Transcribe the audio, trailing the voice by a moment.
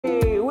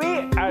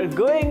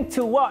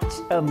to watch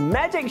a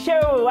magic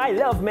show. I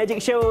love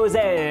magic shows.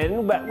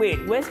 But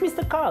wait, where's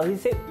Mr. Carl? He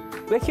said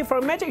we're here for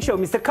a magic show.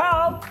 Mr.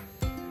 Carl,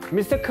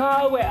 Mr.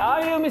 Carl, where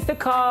are you, Mr.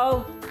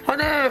 Carl?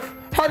 Hanif,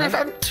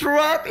 I'm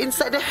trapped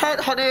inside the hat.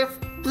 Hanif,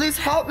 please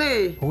help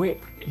me.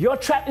 Wait, you're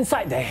trapped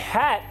inside the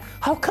hat?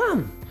 How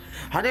come?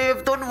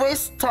 Hanif, don't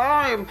waste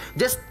time.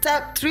 Just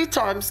tap 3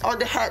 times on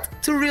the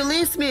hat to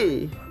release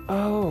me.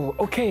 Oh,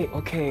 okay.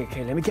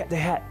 Let me get the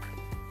hat.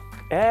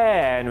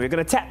 And we're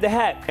gonna tap the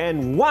hat.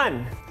 And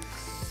 1,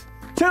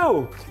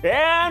 2,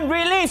 and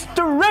release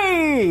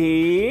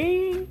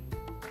 3.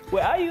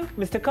 Where are you,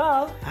 Mr.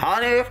 Carl?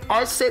 Hanif,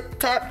 I said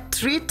tap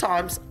 3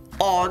 times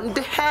on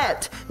the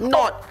hat,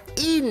 not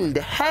in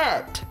the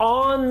hat.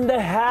 On the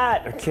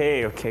hat.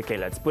 Okay.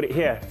 Let's put it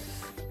here.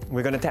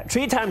 We're gonna tap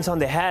 3 times on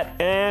the hat.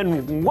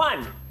 And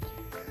 1,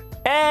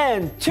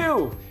 and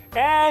 2,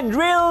 and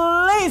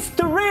release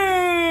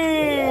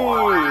 3.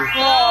 Oh,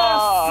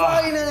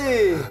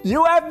 finally!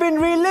 You have been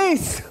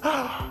released.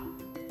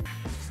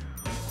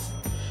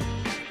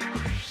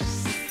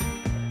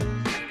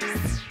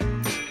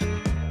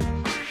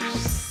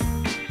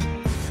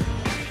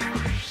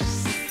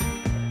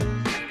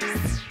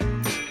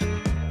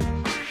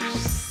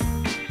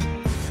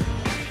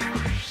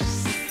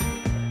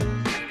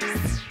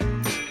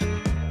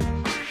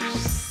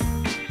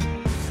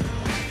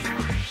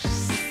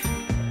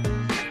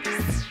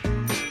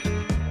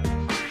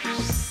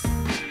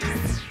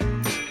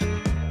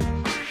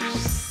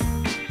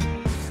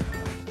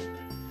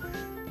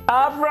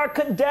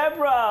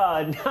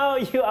 Abracadabra! Now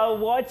you are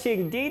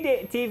watching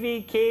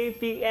DidikTV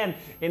KPM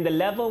in the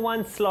level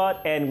 1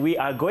 slot, and we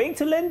are going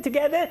to learn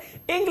together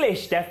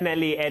English,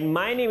 definitely. And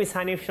my name is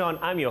Hanif Sean.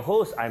 I'm your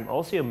host. I'm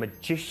also a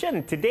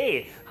magician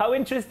today. How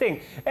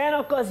interesting. And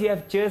of course, you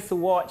have just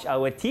watched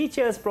our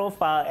teacher's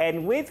profile,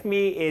 and with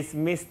me is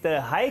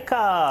Mr.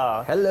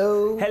 Haikal.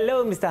 Hello.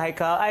 Hello, Mr.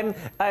 Haikal.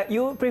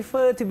 You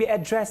prefer to be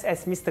addressed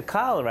as Mr.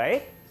 Carl,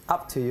 right?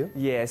 Up to you.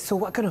 Yeah. So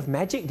what kind of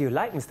magic do you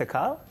like, Mr.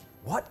 Carl?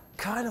 What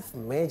kind of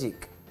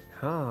magic?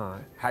 Huh.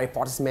 Harry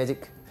Potter's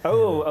magic.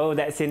 Oh,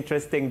 that's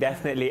interesting,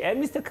 definitely.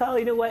 And Mr. Carl,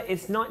 you know what?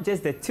 It's not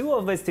just the two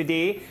of us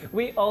today.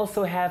 We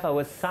also have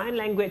our sign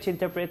language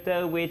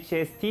interpreter, which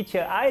is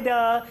Teacher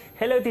Ida.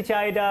 Hello, Teacher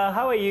Ida.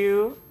 How are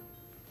you?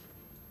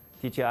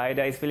 Teacher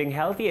Ida is feeling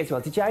healthy as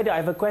well. Teacher Ida, I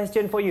have a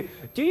question for you.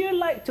 Do you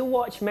like to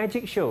watch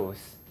magic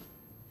shows?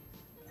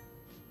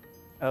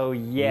 Oh,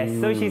 yes.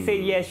 So she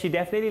said yes, she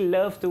definitely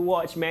loves to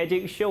watch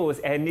magic shows.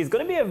 And it's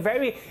going to be a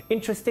very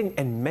interesting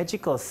and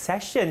magical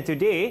session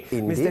today,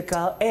 Indeed. Mr.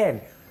 Carl.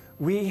 And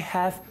we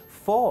have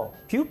 4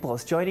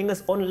 pupils joining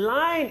us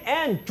online.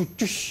 And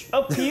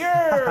up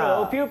here,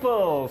 oh,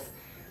 pupils.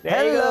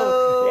 There you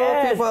go.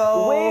 Yes.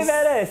 Pupils. Wave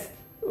at us.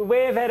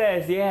 Wave at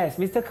us. Yes.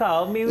 Mr.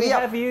 Carl, may we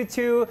have you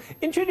to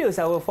introduce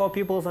our 4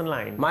 pupils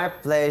online? My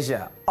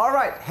pleasure. All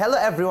right. Hello,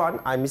 everyone.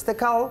 I'm Mr.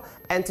 Carl.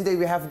 And today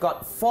we have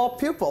got 4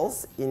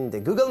 pupils in the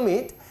Google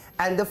Meet.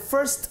 And the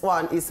first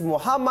one is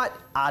Muhammad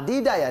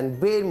Adidayan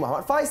bin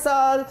Muhammad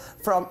Faisal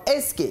from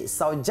SK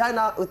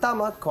Saujana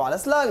Utama Kuala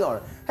Selangor.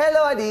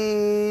 Hello,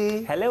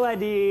 Adi. Hello,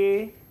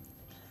 Adi.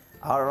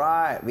 All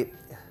right. With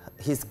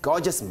his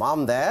gorgeous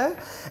mom there.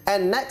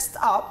 And next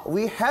up,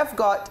 we have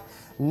got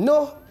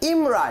Noh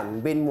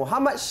Imran bin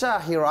Muhammad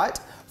Shahirat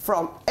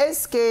from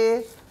SK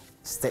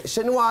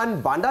Station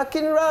 1 Bandar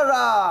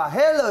Kinrara.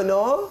 Hello,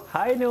 Noh.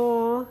 Hi,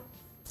 Noh.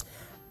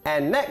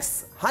 And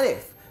next,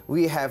 Hanif,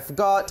 we have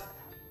got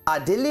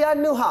Adelia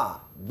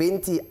Nuha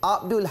binti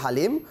Abdul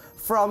Halim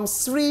from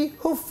Sri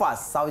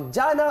Hufaz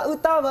Saujana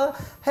Utama.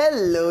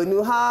 Hello,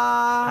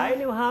 Nuha. Hi,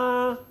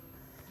 Nuha.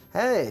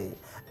 Hey.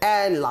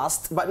 And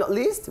last but not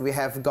least, we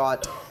have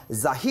got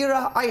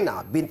Zahira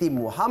Aina binti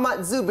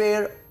Muhammad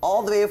Zubair,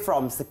 all the way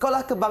from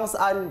Sekolah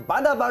Kebangsaan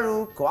Bandar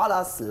Baru,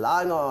 Kuala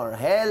Selangor.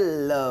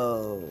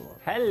 Hello.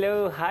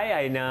 Hello. Hi,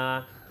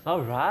 Aina.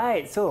 All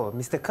right. So,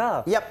 Mr.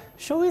 Carl. Yep.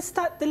 Shall we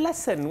start the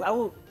lesson?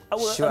 Our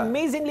Sure.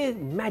 amazingly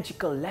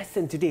magical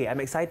lesson today. I'm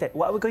excited.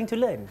 What are we going to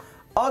learn?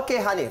 Okay,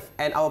 Hanif,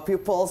 and our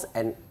pupils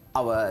and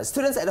our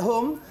students at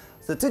home.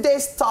 So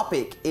today's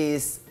topic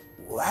is,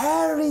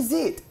 where is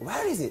it?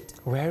 Where is it?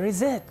 Where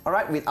is it? All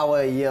right, with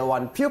our year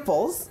 1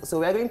 pupils. So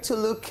we're going to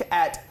look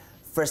at,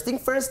 first thing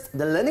first,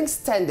 the learning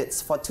standards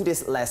for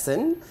today's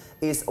lesson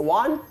is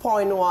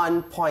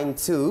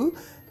 1.1.2,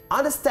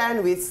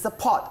 understand with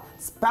support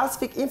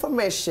specific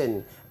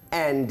information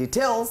and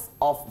details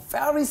of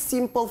very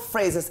simple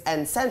phrases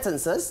and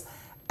sentences.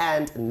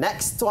 And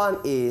next one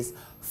is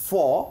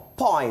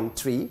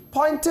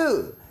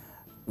 4.3.2.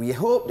 We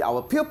hope that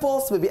our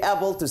pupils will be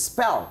able to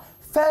spell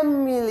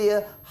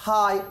familiar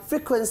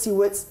high-frequency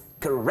words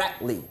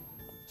correctly.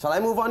 Shall I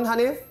move on,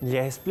 Hanif?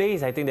 Yes,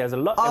 please. I think there's a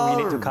lot that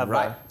we need to cover.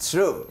 Right,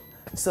 true.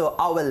 So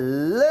our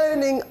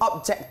learning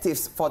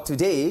objectives for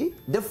today,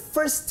 the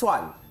first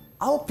one,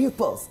 our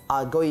pupils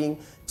are going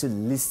to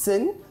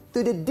listen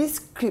to the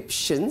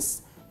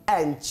descriptions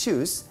and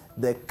choose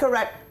the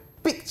correct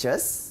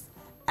pictures.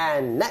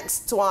 And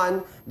next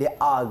one, they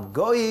are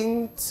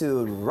going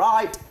to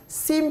write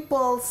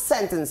simple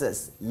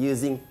sentences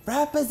using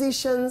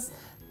prepositions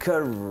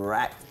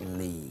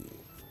correctly.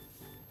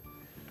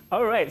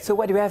 All right, so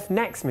what do we have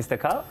next, Mr.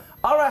 Carl?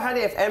 Alright,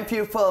 Hanif and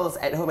pupils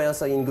at home and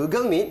also in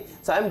Google Meet.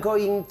 So I'm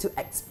going to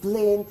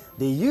explain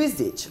the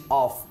usage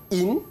of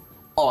in,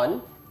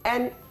 on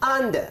and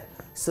under.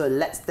 So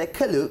let's take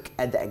a look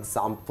at the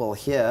example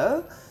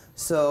here.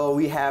 So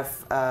we have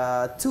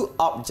two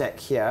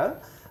objects here.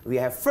 We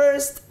have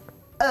first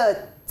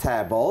a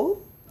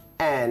table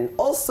and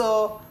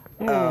also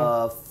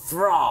a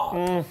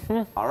frog.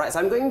 Alright, so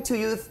I'm going to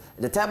use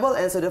the table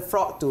and so the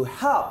frog to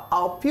help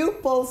our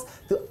pupils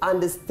to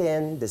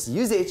understand this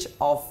usage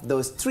of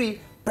those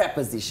three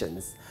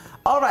prepositions.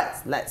 Alright,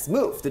 let's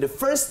move to the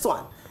first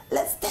one.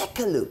 Let's take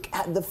a look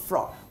at the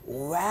frog.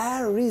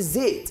 Where is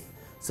it?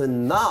 So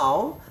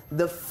now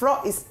the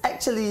frog is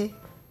actually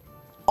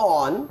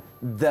on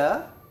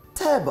the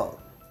table.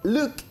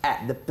 Look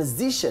at the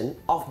position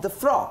of the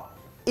frog.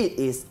 It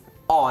is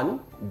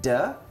on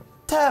the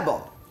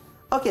table.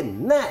 Okay,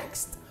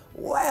 next.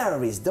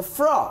 Where is the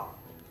frog?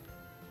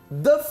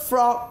 The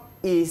frog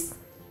is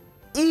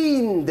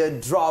in the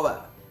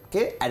drawer.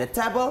 Okay, at the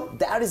table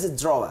there is a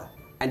drawer.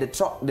 And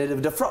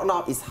the frog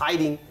now is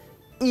hiding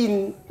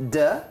in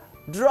the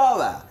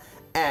drawer.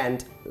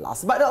 And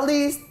last but not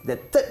least, the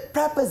third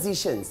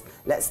prepositions.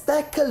 Let's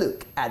take a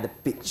look at the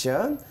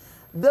picture.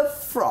 The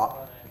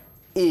frog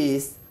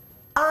is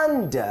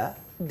under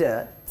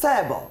the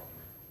table.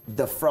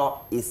 The frog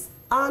is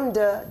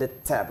under the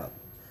table.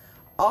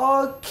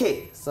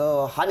 Okay,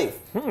 so Hanif,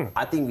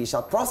 I think we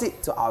shall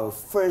proceed to our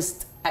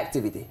first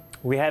activity.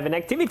 We have an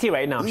activity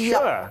right now,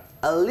 Yep, sure.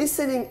 a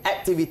listening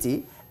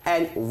activity,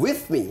 and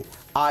with me,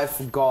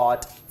 I've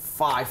got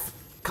 5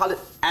 colored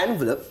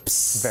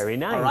envelopes. Very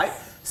nice. All right.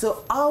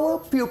 So our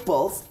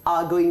pupils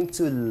are going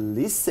to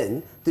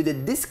listen to the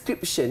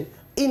description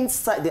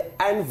inside the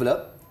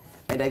envelope,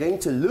 and they're going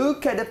to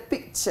look at the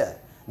picture.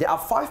 There are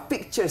 5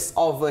 pictures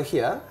over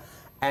here,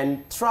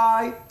 and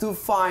try to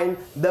find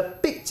the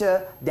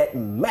picture that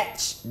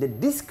match the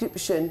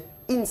description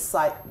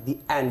inside the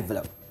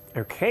envelope.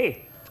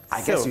 Okay.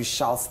 I guess you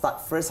shall start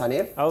first,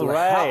 Hanif, All to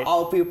right. help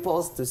our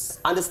pupils to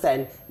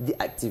understand the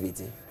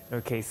activity.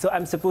 Okay, so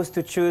I'm supposed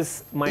to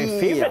choose my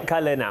favorite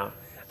color now.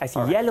 I see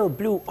yellow,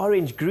 blue,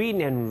 orange,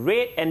 green, and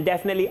red, and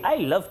definitely I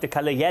love the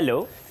color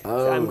yellow.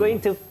 So I'm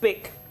going to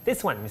pick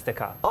this one, Mr.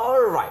 Carl.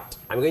 All right,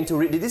 I'm going to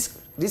read the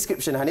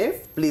description,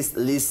 Hanif. Please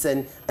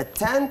listen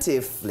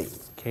attentively.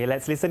 Okay,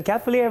 let's listen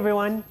carefully,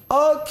 everyone.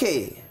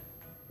 Okay,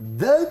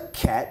 the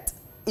cat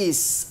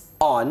is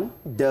on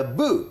the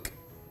book.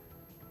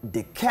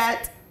 The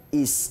cat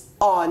is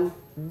on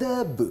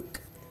the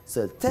book.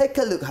 So take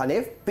a look,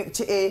 Hanif.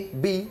 Picture A,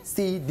 B,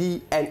 C,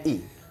 D, and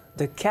E.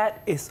 The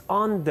cat is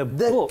on the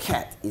The book.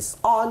 cat is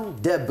on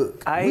the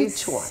book. I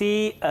Which one?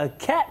 see a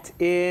cat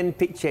in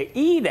picture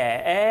E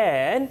there,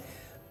 and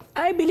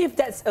I believe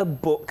that's a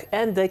book,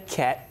 and the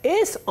cat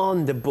is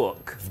on the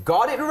book.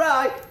 Got it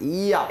right.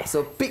 Yeah.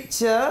 So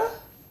picture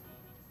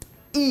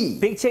E.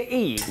 Picture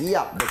E.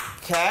 Yeah. The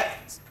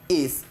cat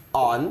is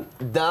on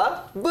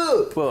the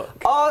book.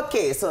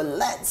 Okay. So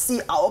let's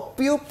see our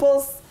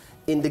pupils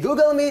in the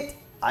Google Meet.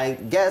 I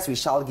guess we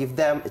shall give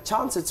them a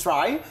chance to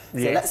try. So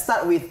Yes. let's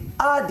start with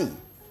Adi.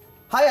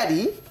 Hi,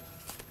 Adi.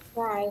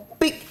 Right.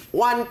 Pick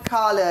one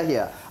color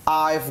here.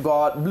 I've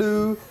got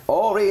blue,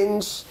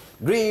 orange,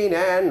 green,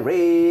 and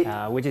red.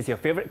 Which is your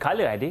favorite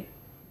color, Adi?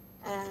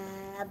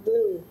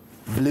 Blue.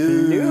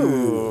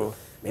 Blue.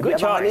 Maybe Good Abang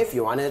choice. Hanif,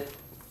 you want to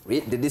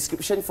read the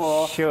description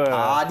for Sure.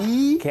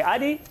 Adi? Okay,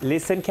 Adi,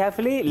 listen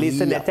carefully,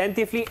 listen Yeah.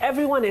 attentively.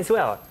 Everyone as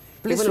well.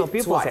 Please Even our read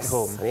pupils twice, at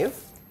home. Hanif.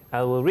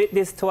 I will read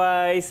this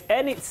twice,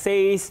 and it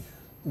says,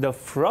 the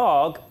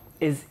frog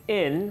is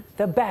in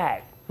the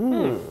bag.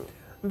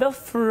 The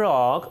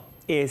frog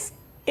is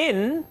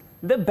in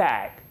the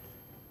bag.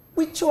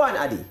 Which one,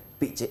 Adi?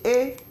 Picture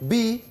A,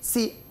 B,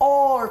 C,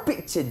 or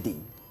picture D?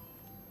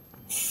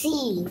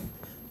 C.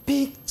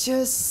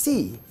 Picture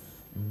C.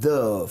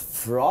 The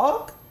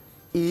frog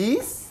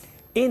is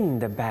In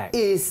the bag.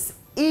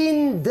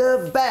 in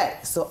the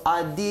bag. So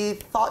Adi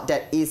thought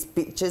that is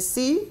picture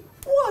C.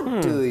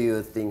 What do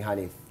you think,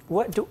 Hanif?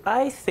 What do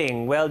I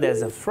think? Well,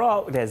 there's a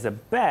frog, there's a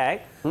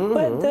bag,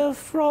 but the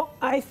frog,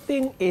 I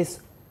think, is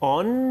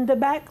on the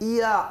bag.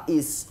 Yeah,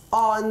 it's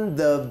on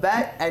the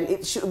bag, and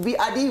it should be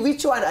Adi.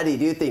 Which one, Adi,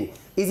 do you think?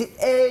 Is it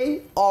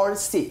A or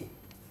C?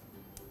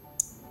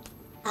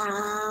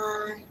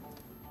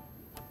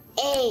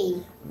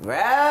 A.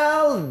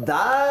 Well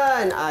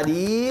done,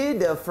 Adi.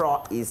 The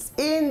frog is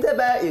in the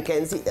bag. You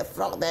can see the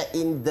frog there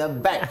in the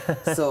bag.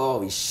 So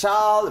we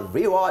shall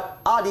reward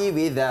Adi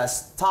with a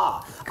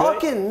star. Good.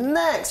 Okay,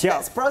 next, Sure.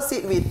 let's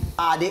proceed with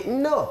Adi.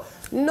 No,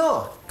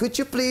 could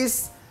you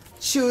please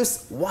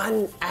choose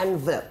one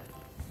envelope?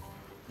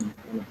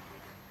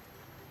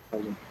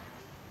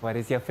 What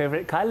is your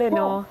favorite color,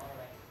 No?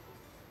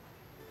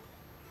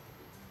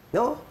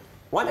 No,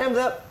 one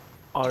envelope.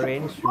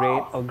 Orange,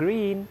 red, or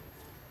green?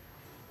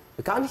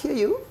 We can't hear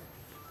you.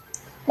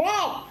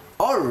 Red.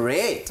 All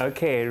right.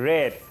 Okay,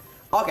 red.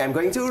 Okay, I'm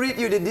going to read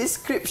you the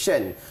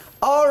description.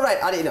 All right,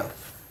 Adino.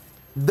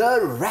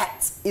 The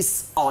rat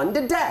is on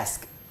the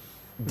desk.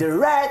 The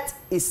rat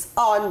is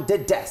on the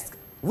desk.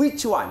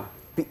 Which one?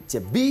 Picture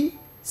B,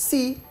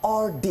 C,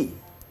 or D?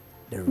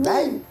 The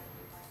rat.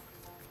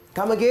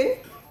 Come again.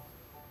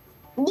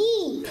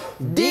 D.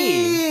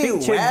 D.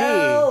 Picture D.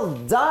 Well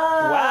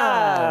done.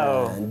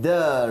 Wow.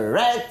 The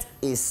rat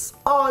is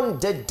on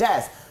the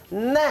desk.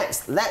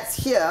 Next, let's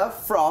hear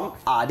from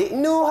Adik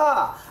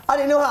Nuha.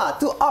 Adik Nuha,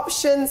 2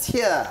 options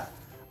here.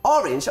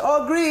 Orange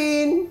or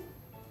green?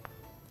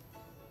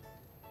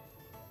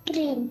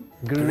 Green.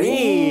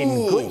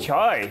 Green. Good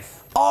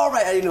choice.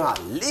 Alright, Adik Nuha,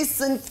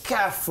 listen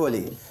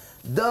carefully.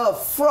 The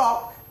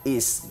frog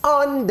is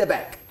on the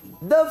back.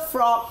 The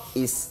frog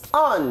is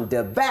on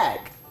the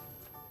back.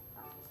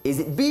 Is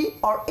it B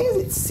or is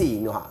it C,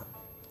 Nuha?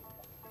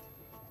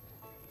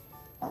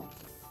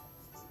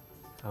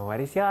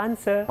 What is your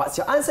answer? What's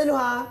your answer,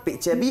 Nuha?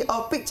 Picture B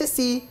or picture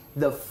C?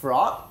 The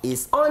frog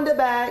is on the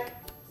back.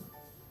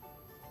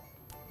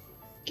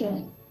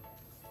 Okay.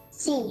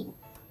 C.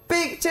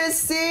 Picture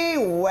C.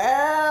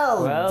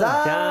 Well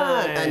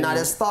done.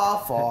 Another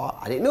star for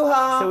Adik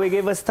Nuha. So we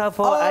give a star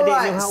for Adik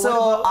Alright, Nuha.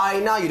 so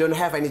Aina, you don't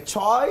have any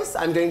choice.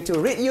 I'm going to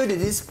read you the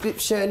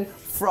description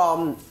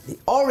from the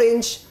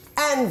orange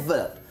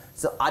envelope.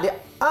 So Adik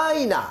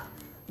Aina,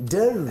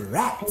 the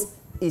rat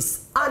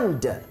is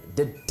under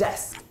the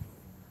desk.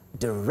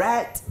 The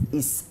rat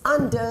is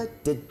under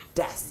the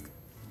desk.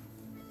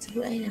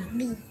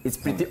 It's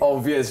pretty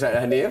obvious, right,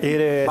 Hanif? It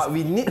is. But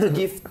we need to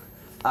give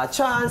a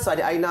chance to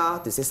Adik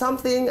Aina to say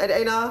something, Adik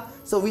Aina.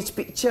 So which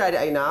picture, Adik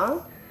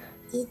Aina?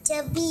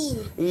 Picture B.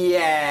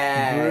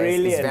 Yes.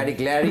 Brilliant. It's very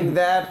glaring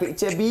there,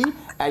 picture B.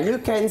 And you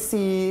can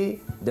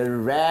see the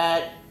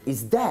rat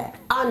is there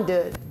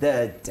under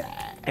the desk.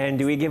 And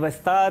do we give a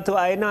star to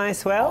Aina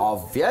as well?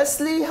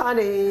 Obviously,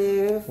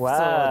 Hanif.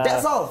 Wow. So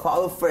that's all for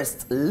our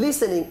first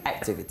listening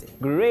activity.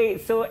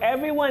 Great, so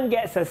everyone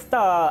gets a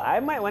star. I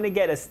might want to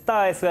get a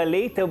star as well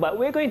later, but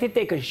we're going to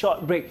take a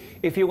short break.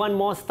 If you want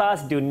more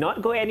stars, do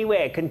not go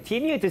anywhere.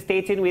 Continue to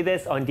stay tuned with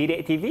us on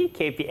DidikTV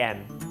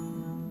KPM.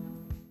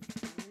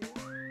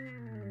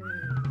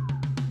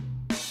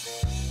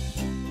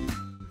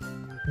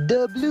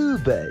 The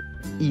bluebird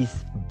is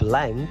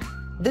blank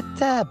the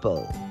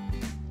table.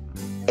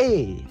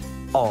 A.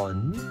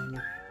 On.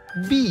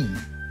 B.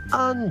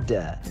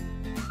 Under.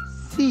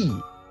 C.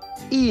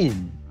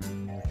 In.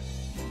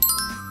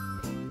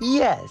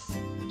 Yes,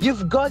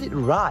 you've got it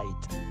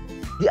right.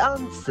 The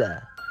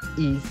answer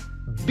is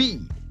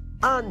B.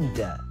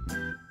 Under.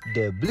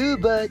 The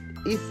bluebird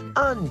is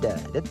under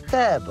the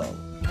table.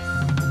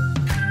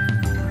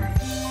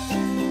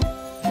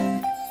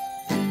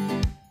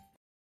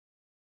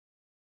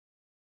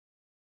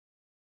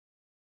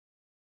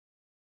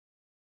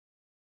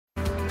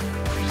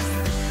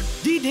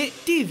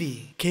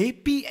 DidikTV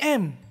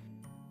KPM.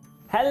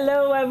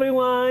 Hello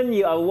everyone,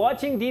 you are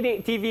watching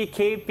DidikTV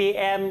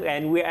KPM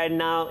and we are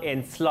now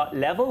in slot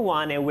level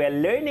 1 and we're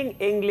learning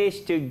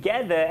English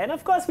together. And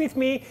of course with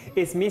me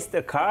is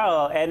Mr.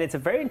 Carl, and it's a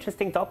very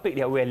interesting topic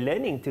that we're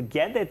learning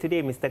together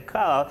today, Mr.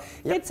 Carl.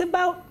 Yep. It's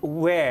about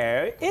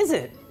where is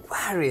it?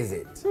 Where is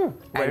it?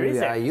 Where is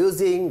we are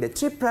using the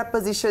 3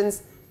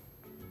 prepositions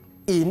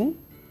in,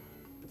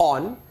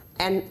 on,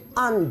 and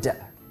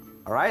under.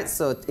 Alright,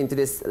 so in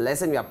today's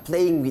lesson we are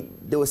playing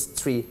with those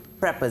 3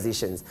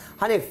 prepositions.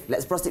 Hanif,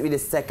 let's proceed with the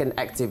second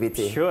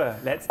activity. Sure,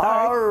 let's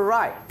start.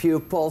 Alright,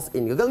 pupils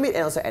in Google Meet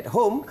and also at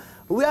home,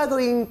 we are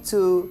going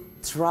to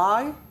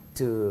try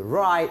to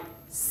write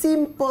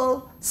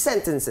simple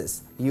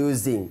sentences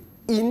using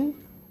in,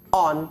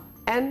 on,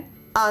 and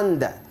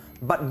under.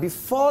 But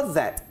before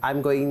that,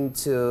 I'm going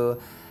to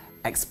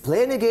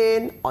explain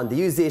again on the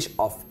usage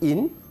of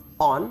in,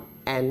 on,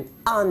 and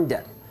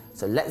under.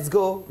 So let's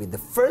go with the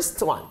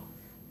first one.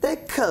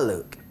 Take a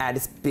look at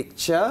this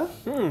picture.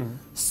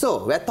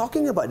 So we're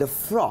talking about the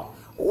frog.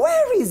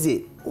 Where is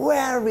it?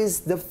 Where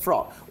is the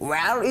frog?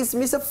 Where is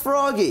Mr.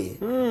 Froggy?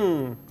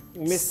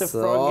 Mr.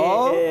 So,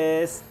 Froggy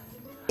is...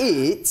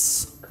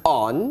 It's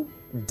on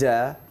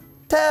the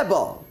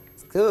table.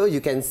 So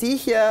you can see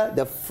here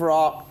the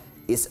frog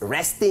is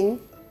resting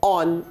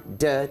on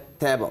the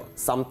table.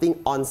 Something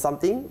on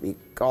something, we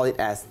call it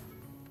as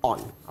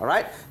on.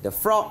 Alright? The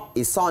frog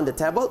is on the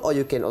table, or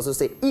you can also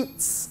say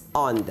it's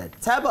on the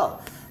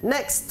table.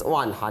 Next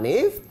one,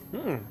 Hanif.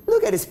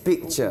 Look at this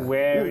picture.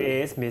 Where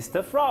is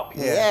Mr. Frog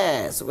here?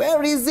 Yes,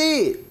 where is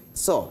it?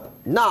 So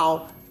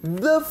now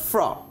the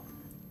frog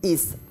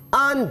is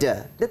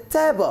under the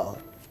table.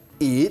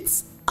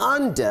 It's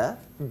under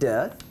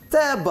the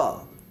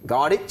table.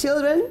 Got it,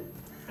 children?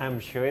 I'm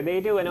sure they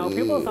do, and our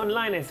pupils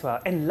online as well.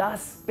 And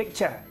last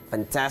picture.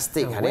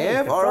 Fantastic, So where is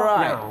Hanif. the frog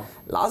Alright. now?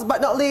 Last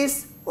but not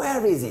least,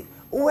 where is it?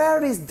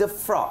 Where is the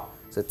frog?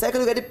 So take a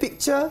look at the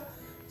picture.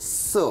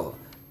 So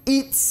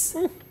it's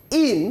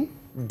in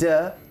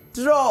the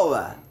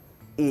drawer.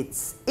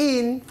 It's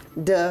in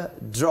the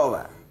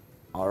drawer.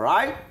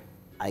 Alright?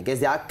 I guess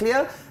they are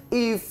clear.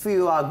 If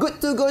you are good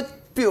to go,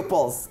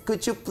 pupils,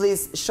 could you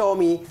please show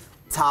me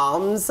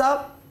thumbs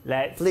up?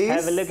 Let's Please.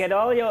 have a look at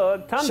all your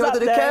thumbs Show up to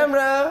the there.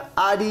 camera.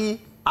 Adi,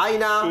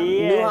 Aina,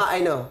 Yes. Nuha, I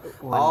know.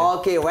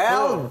 Okay,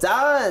 well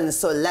done.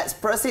 So let's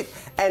proceed.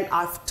 And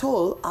I've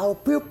told our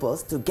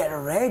pupils to get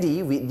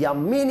ready with their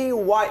mini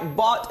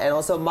whiteboard and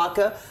also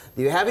marker.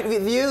 Do you have it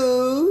with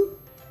you?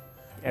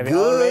 Have you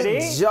all ready?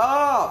 Good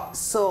job.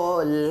 So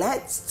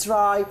let's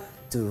try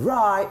to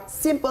write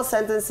simple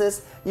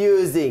sentences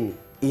using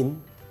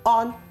in,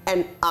 on,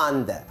 and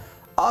under.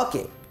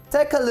 Okay,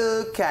 take a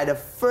look at the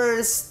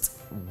first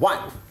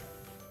one.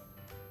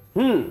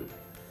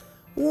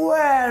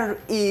 Where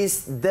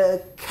is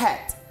the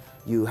cat?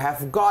 You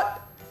have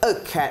got a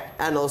cat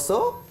and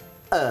also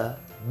a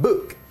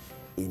book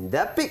in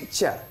the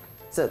picture.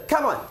 So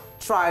come on,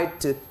 try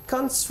to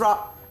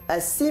construct a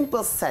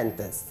simple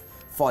sentence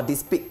for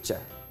this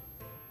picture.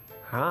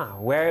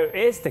 Where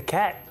is the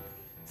cat?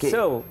 Okay.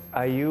 So,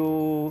 are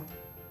you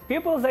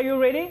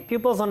ready?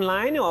 Pupils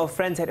online or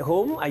friends at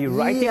home? Are you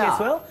writing Yeah. as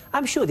well?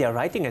 I'm sure they are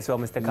writing as well,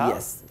 Mr. Carl.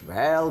 Yes,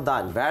 well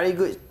done, very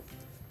good.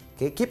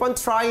 Okay, keep on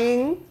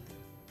trying.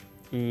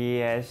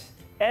 Yes.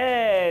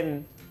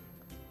 And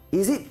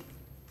Is it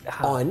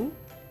on,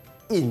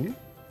 in,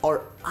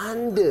 or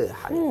under?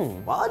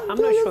 What I'm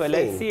do not you sure.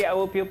 Let's think? see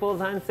our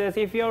pupils' answers.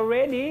 If you're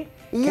ready,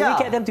 can Yeah.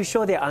 we get them to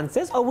show their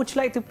answers, or would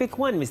you like to pick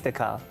one, Mr.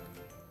 Carl?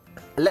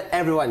 Let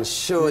everyone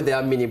show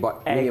their mini board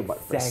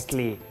first.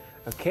 Exactly.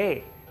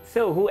 Okay.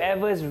 So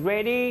whoever's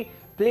ready,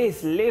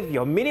 please lift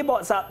your mini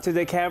boards up to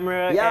the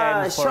camera.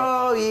 Yeah, and for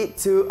show it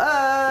to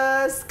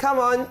us. Come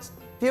on,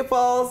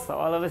 pupils.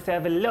 all of us to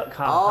have a look.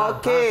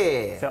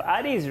 Okay. So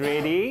Adi's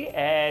ready,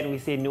 and we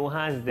see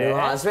Nuha's there.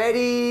 Nuha's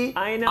ready.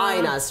 Aina.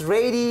 Aina's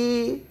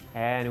ready.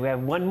 And we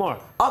have one more.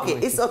 Okay,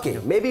 it's okay.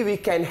 Maybe we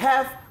can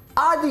have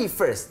Adi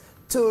first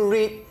to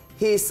read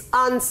his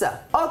answer.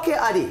 Okay,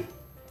 Adi.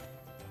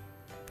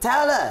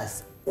 Tell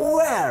us,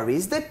 where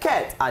is the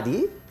cat,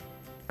 Adi?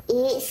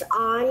 It's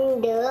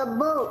on the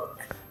book.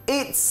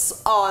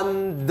 It's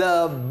on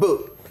the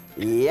book.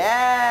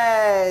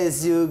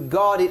 Yes, you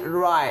got it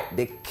right.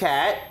 The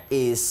cat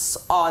is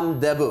on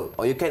the book.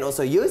 Or you can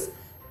also use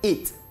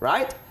it,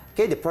 right?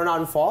 Okay, the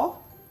pronoun for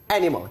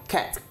animal,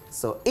 cat.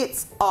 So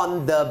it's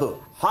on the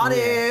book.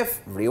 Hanif,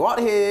 reward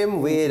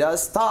him with a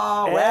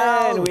star.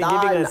 Well And we're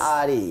done, giving a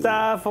Adi.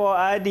 star for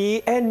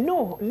Adi. And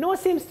no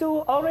seems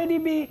to already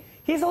be.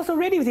 He's also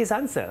ready with his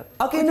answer.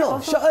 Okay,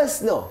 no, show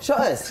us. Show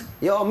us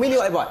your mini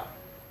whiteboard.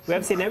 We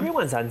have seen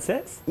everyone's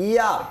answers.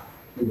 Yeah,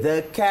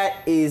 the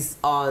cat is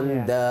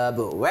on the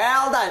book.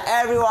 Well done,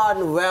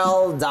 everyone.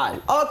 Well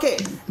done. Okay,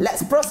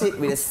 let's proceed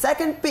with the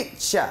second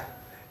picture.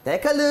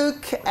 Take a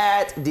look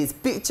at this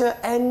picture,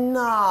 and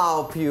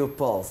now,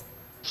 pupils,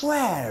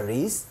 where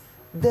is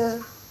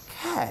the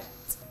cat?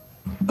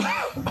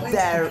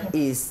 There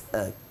is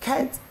a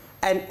cat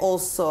and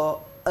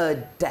also a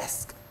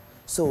desk.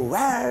 So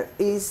where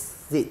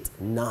is it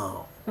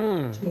now?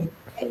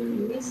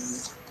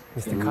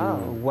 Mr. Carl,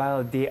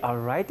 while they are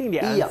writing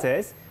their Yeah.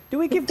 answers, do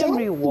we give them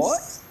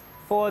rewards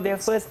for their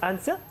first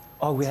answer?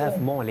 Or we have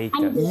more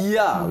later?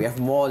 Yeah, we have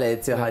more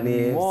later,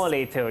 honey. More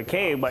later,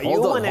 okay? But Hold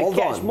you on, want to hold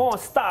catch on. more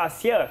stars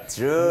here.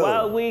 True.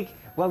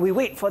 While we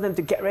wait for them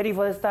to get ready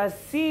for the stars,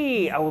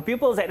 see our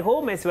pupils at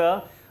home as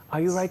well. Are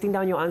you writing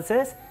down your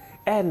answers?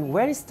 And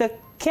where is the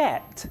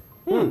cat?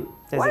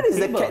 There's Where a is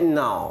the table. cat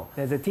now?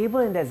 There's a table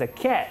and there's a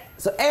cat.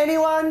 So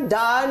anyone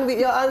done with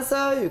your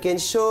answer, you can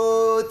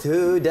show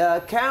to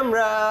the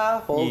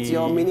camera. Hold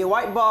your mini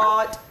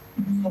whiteboard.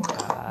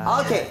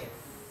 Okay.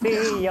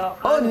 See your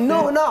Oh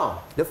answer. no.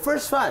 The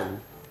first one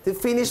to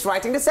finish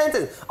writing the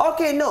sentence.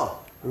 Okay, no.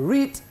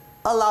 Read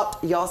aloud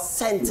your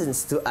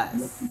sentence to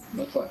us.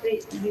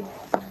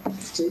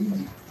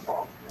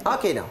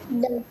 Okay, now.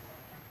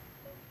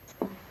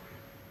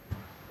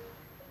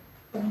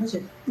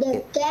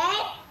 The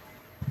cat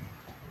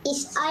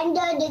is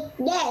under the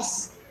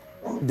desk.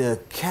 The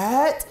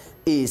cat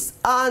is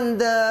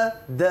under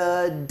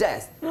the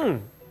desk.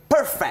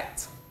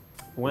 Perfect.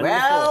 Wonderful.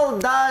 Well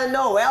done.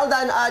 No, well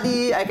done,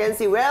 Adi. I can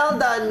see. Well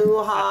done,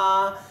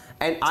 Nuha.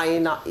 And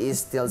Aina is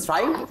still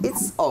trying.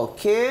 It's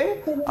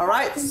okay. All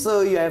right.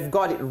 So you have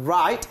got it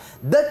right.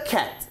 The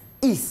cat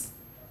is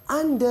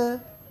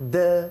under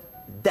the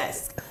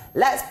desk.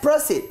 Let's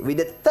proceed with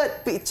the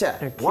third picture.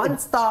 Okay. 1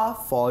 star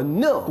for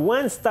no.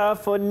 1 star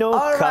for no.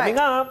 All Coming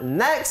right. up.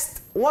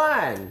 Next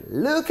one.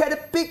 Look at the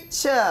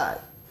picture.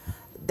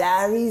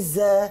 There is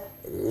a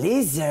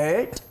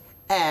lizard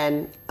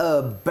and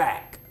a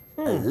bag.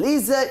 A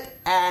lizard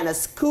and a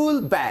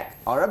school bag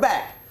or a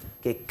bag.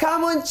 Okay,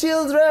 come on,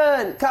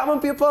 children. Come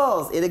on,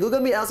 pupils. In the Google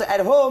Meet, also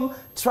at home,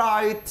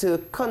 try to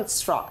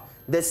construct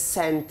the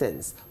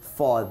sentence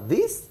for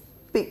this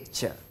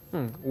picture.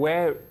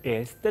 Where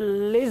is the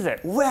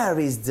lizard? Where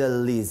is the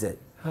lizard?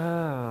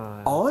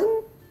 Ah.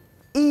 On,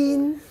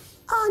 in,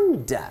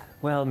 under.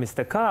 Well,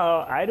 Mr.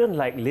 Carl, I don't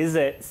like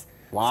lizards.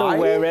 Why? So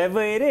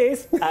wherever it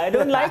is, I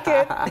don't like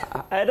it.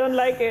 I don't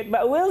like it.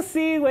 But we'll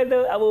see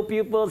whether our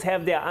pupils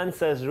have their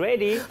answers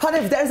ready.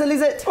 Hanif, there's a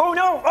lizard. Oh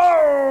no!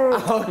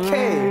 Oh!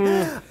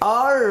 Okay.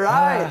 All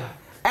right.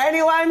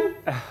 Anyone?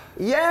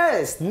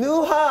 Yes,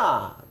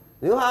 Nuha.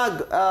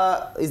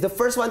 Nuha is the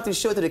first one to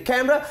show to the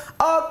camera.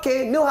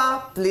 Okay,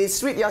 Nuha,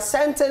 please read your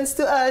sentence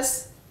to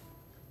us.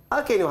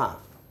 Okay, Nuha.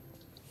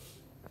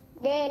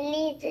 The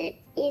lizard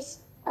is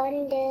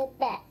on the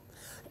back.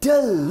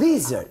 The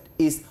lizard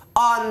is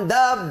on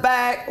the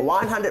back.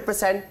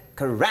 100%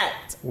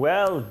 correct.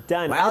 Well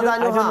done. Well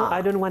done, Nuha.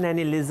 I don't want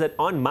any lizard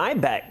on my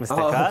back, Mr.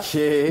 Carl.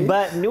 Okay.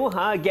 But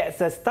Nuha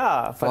gets a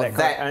star for that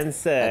correct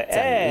answer.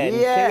 And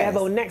here we have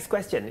our next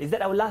question. Is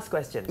that our last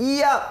question?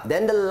 Yep.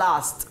 Then the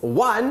last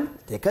one.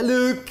 Take a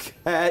look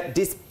at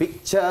this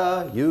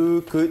picture.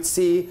 You could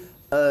see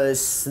a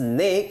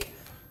snake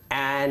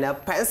and a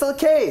pencil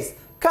case.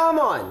 Come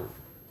on.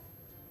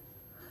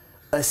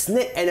 A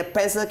snake and a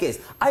pencil case.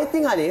 I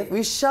think, Hanif,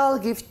 we shall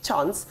give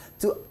chance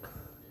to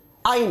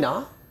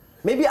Aina.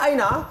 Maybe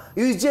Aina,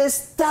 you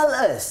just tell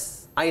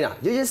us. Aina,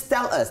 you just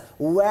tell us,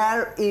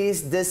 where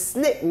is the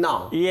snake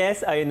now?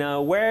 Yes,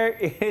 Aina. Where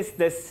is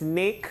the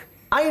snake?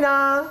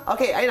 Aina.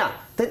 Okay, Aina,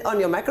 turn on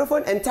your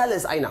microphone and tell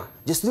us, Aina.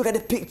 Just look at the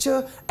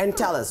picture and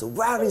tell us,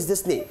 where is the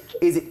snake?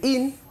 Is it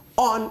in,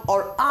 on,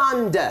 or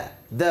under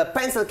the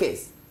pencil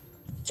case?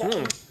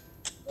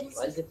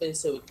 What's the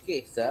pencil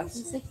case?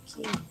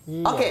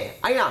 Okay,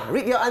 Aina,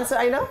 read your answer,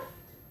 Aina.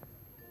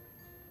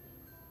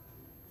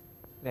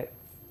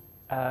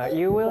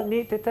 You will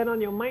need to turn on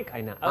your mic,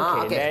 Aina.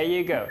 Okay, okay. There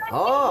you go.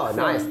 Oh,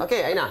 nice.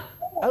 Okay, Aina.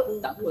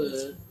 Tak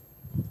apa.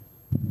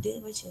 Dia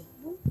baca.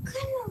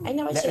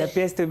 Aina baca. That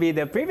appears to be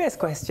the previous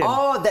question.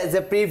 Oh, that's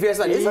the previous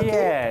one. It's okay.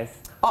 Yes.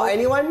 Oh,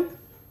 anyone?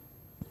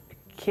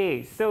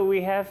 Okay, so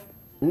we have...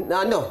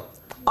 No.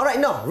 All right,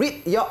 no.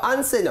 Read your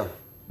answer, no.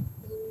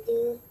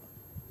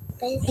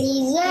 The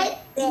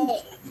lizard.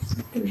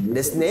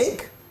 The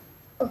snake?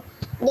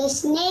 The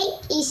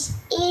snake is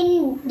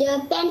in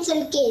the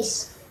pencil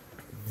case.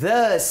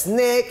 The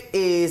snake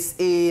is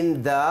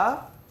in the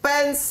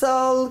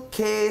pencil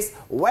case.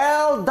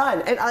 Well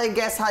done. And I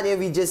guess, Hania,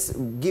 we just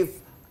give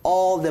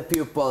all the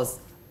pupils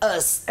a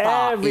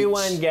star.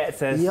 Everyone each.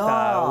 gets a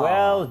star.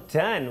 Well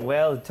done,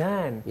 well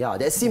done. Yeah,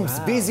 that seems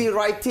busy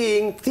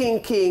writing,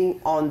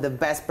 thinking on the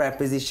best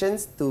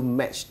prepositions to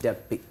match the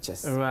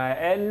pictures. Right,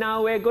 and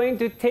now we're going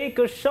to take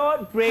a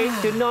short break.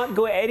 Do not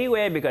go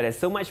anywhere because there's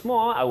so much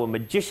more. Our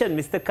magician,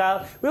 Mr.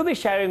 Carl, will be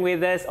sharing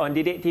with us on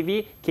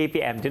DidikTV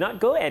KPM. Do not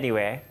go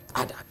anywhere.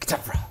 Ada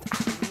ketapra.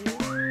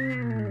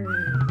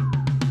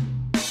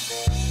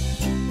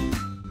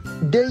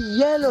 The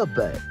yellow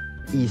bird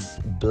is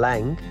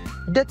blank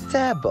the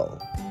table.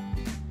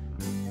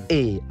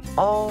 A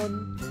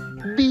on,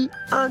 B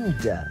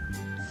under,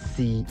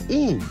 C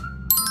in.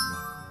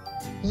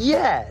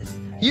 Yes,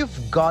 you've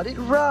got it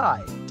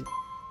right.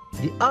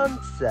 The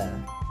answer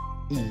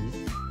is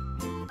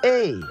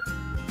A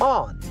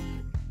on.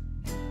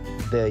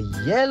 The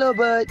yellow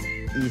bird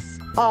is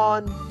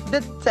on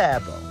the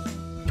table.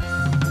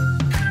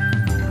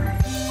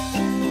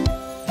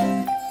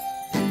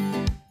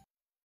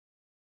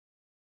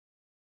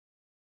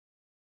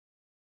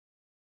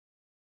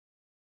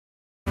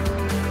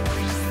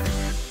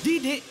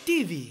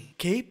 DidikTV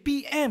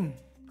KPM.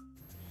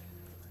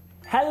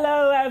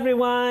 Hello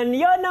everyone,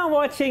 you're now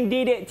watching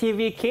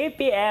DidikTV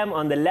KPM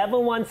on the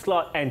level 1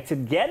 slot, and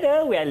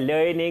together we are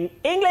learning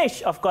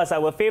English, of course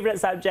our favorite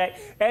subject,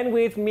 and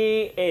with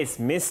me is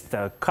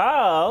Mr.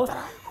 Carl,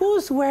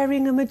 who's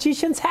wearing a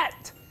magician's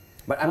hat.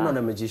 But I'm not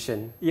a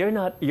magician. You're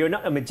not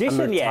a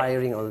magician I'm yet.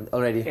 retiring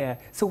already. Yeah.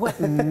 So what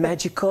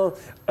magical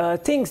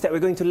things that we're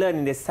going to learn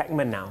in this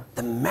segment now?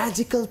 The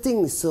magical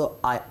things. So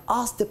I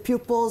asked the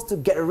pupils to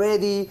get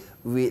ready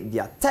with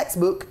their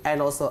textbook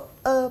and also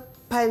a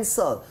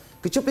pencil.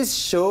 Could you please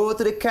show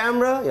to the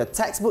camera your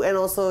textbook and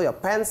also your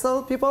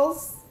pencil,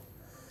 pupils?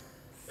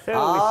 So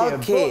we see a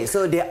Okay, book.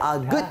 so they are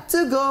good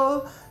to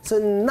go. So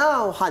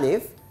now,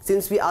 Hanif,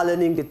 since we are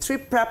learning the 3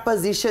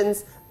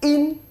 prepositions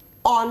in,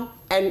 on,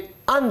 and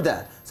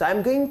under. So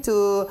I'm going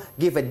to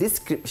give a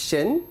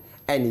description,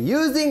 and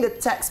using the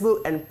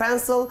textbook and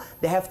pencil,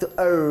 they have to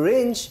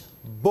arrange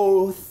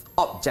both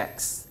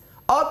objects.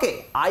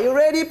 Okay, are you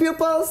ready,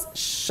 pupils?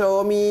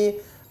 Show me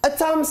a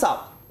thumbs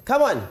up.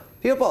 Come on,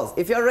 pupils,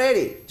 if you're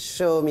ready,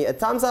 show me a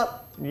thumbs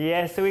up.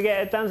 Yes, so we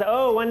get a thumbs up.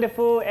 Oh,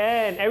 wonderful.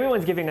 And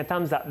everyone's giving a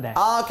thumbs up there.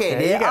 Okay, There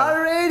they you go.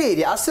 are ready.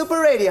 They are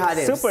super ready,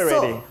 Hanif. Super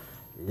ready. So,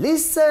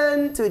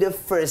 listen to the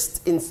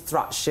first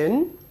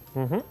instruction.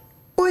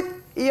 Put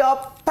your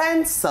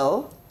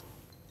pencil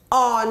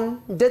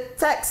on the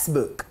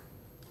textbook.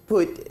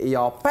 Put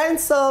your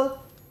pencil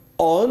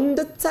on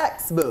the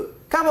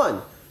textbook. Come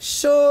on,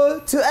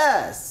 show to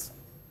us.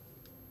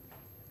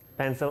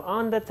 Pencil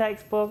on the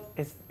textbook.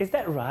 Is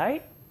that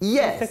right?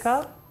 Yes. Mr.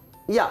 Carl?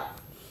 Yeah.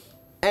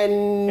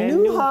 And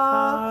And Nuha.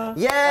 Nuha.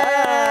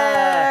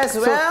 Yes,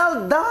 So,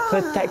 well done.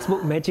 Her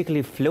textbook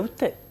magically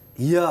floated.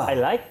 Yeah. I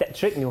like that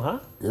trick,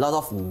 Nuha. A lot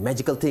of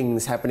magical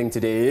things happening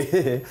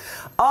today.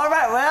 All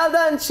right, well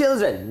done,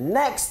 children.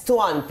 Next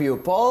one,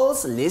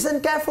 pupils. Listen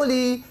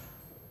carefully.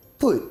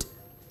 Put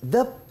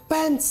the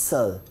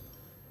pencil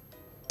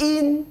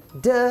in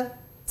the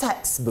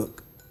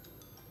textbook.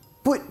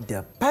 Put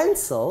the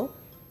pencil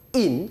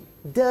in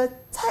the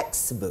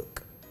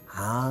textbook.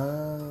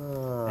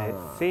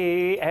 Let's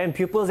see. And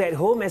pupils at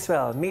home as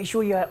well. Make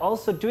sure you are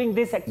also doing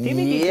this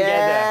activity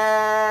together.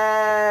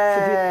 So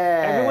did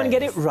everyone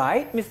get it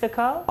right, Mr.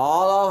 Carl?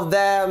 All of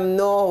them.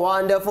 No,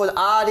 wonderful.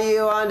 Adi,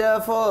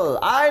 wonderful.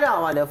 Aina,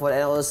 wonderful.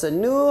 And also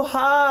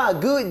Nuha,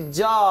 good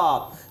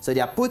job. So they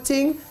are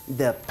putting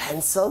the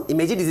pencil.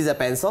 Imagine this is a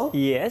pencil.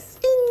 Yes.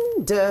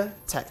 In the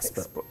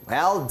textbook.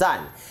 Well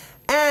done.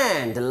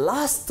 And the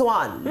last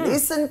one.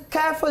 Listen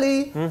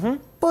carefully.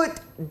 Put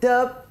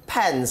the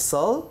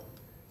pencil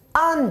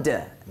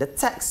under the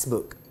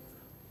textbook.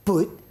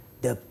 Put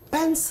the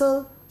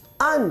pencil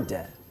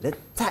under the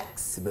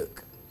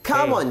textbook.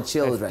 Come on,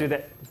 children. Let's do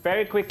that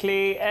very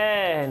quickly.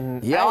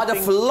 And yeah, the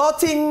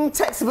floating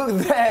textbook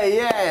there,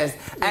 yes.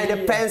 And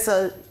the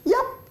pencil,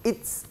 yep,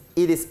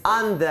 it is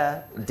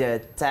under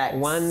the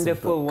textbook.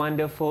 Wonderful,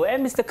 wonderful.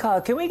 And Mr.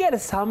 Carl, can we get a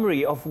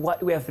summary of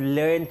what we have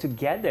learned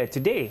together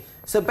today?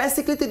 So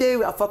basically today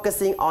we are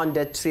focusing on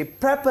the three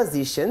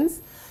prepositions: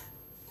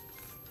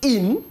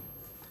 in,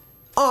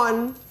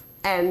 on,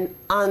 and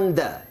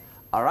under.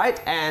 All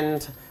right,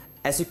 and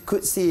as you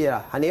could see,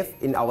 Hanif,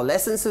 in our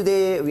lessons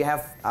today, we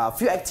have a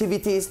few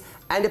activities,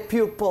 and the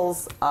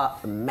pupils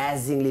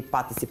amazingly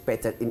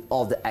participated in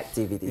all the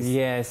activities.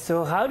 Yes,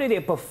 so how did they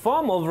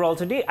perform overall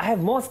today? I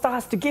have more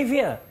stars to give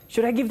here.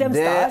 Should I give them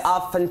stars? They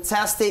are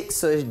fantastic,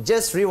 so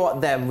just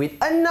reward them with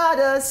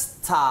another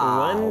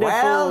star. Wonderful.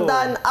 Well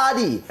done,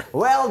 Adi.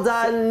 Well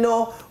done,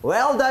 No.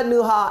 Well done,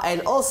 Nuha.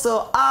 And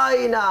also,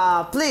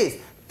 Aina. Please,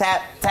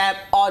 tap, tap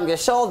on your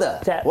shoulder.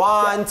 Tap,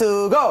 1,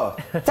 2, go.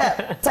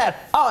 Tap, tap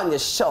on your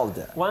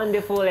shoulder.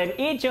 Wonderful, and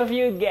each of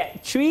you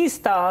get 3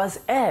 stars.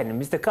 And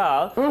Mr.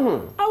 Carl,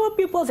 our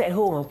pupils at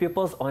home, our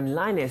pupils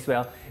online as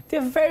well,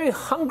 they're very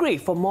hungry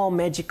for more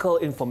magical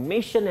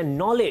information and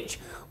knowledge.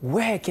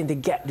 Where can they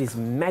get this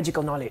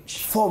magical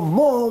knowledge? For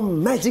more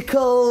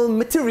magical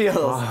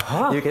materials,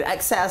 you can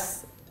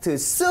access to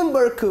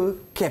Sumberku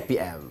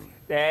KPM.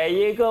 There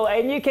you go,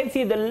 and you can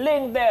see the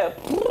link there.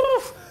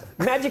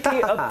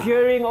 Magically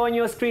appearing on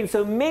your screen.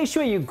 So make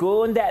sure you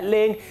go on that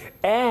link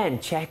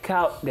and check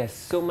out. There's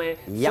so many,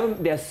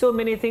 there's so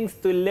many things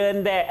to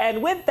learn there.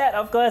 And with that,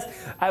 of course,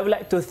 I would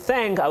like to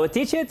thank our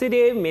teacher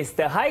today,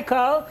 Mr.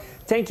 Haikal.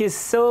 Thank you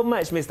so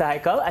much, Mr.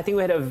 Haikal. I think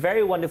we had a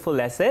very wonderful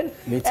lesson.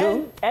 Me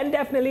too. And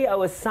definitely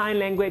our sign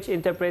language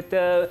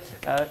interpreter,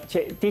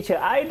 teacher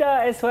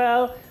Aida as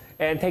well.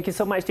 And thank you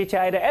so much, teacher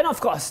Aida. And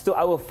of course, to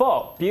our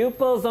 4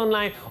 pupils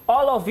online,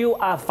 all of you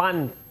are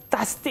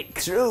fantastic.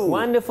 True.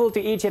 Wonderful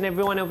to each and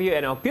every one of you.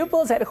 And our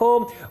pupils at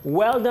home,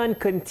 well done.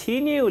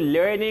 Continue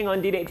learning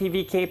on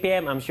DidikTV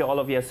KPM. I'm sure all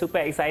of you are super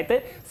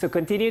excited. So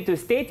continue to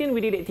stay tuned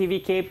with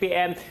DidikTV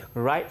KPM.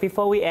 Right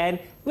before we end,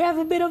 we have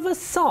a bit of a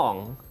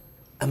song.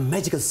 A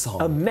magical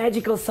song. A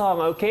magical song,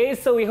 okay?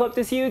 So we hope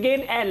to see you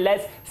again and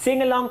let's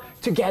sing along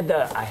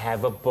together. I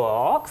have a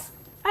box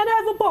and I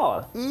have a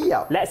ball.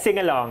 Yep. Let's sing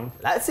along.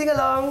 Let's sing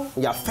along.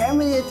 You're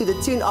familiar to the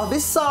tune of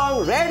this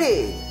song.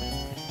 Ready?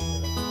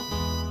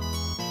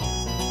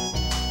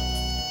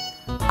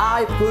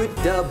 I put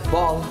the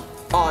ball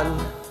on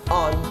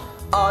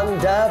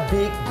the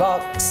big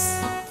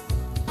box.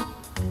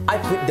 I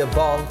put the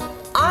ball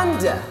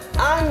under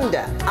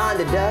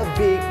the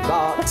big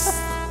box.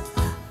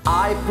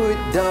 I put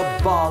the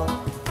ball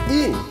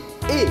in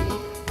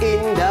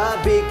the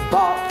big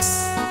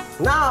box.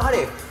 Now,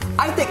 honey,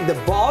 I take the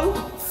ball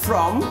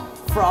from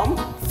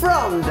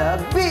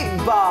the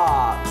big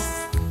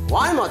box.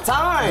 One more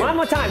time. One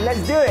more time,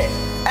 let's do it.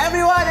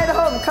 Everyone at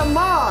home, come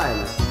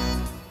on.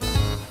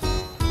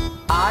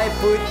 I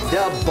put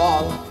the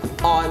ball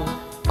on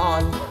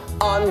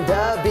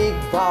the big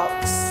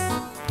box.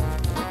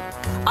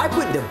 I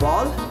put the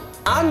ball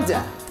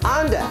under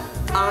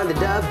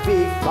the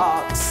big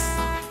box.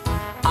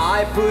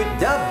 I put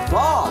the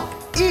ball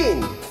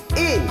in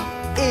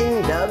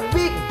the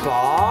big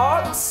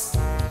box.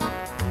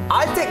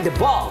 I take the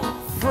ball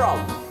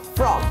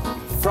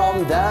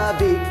from the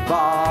big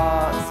box.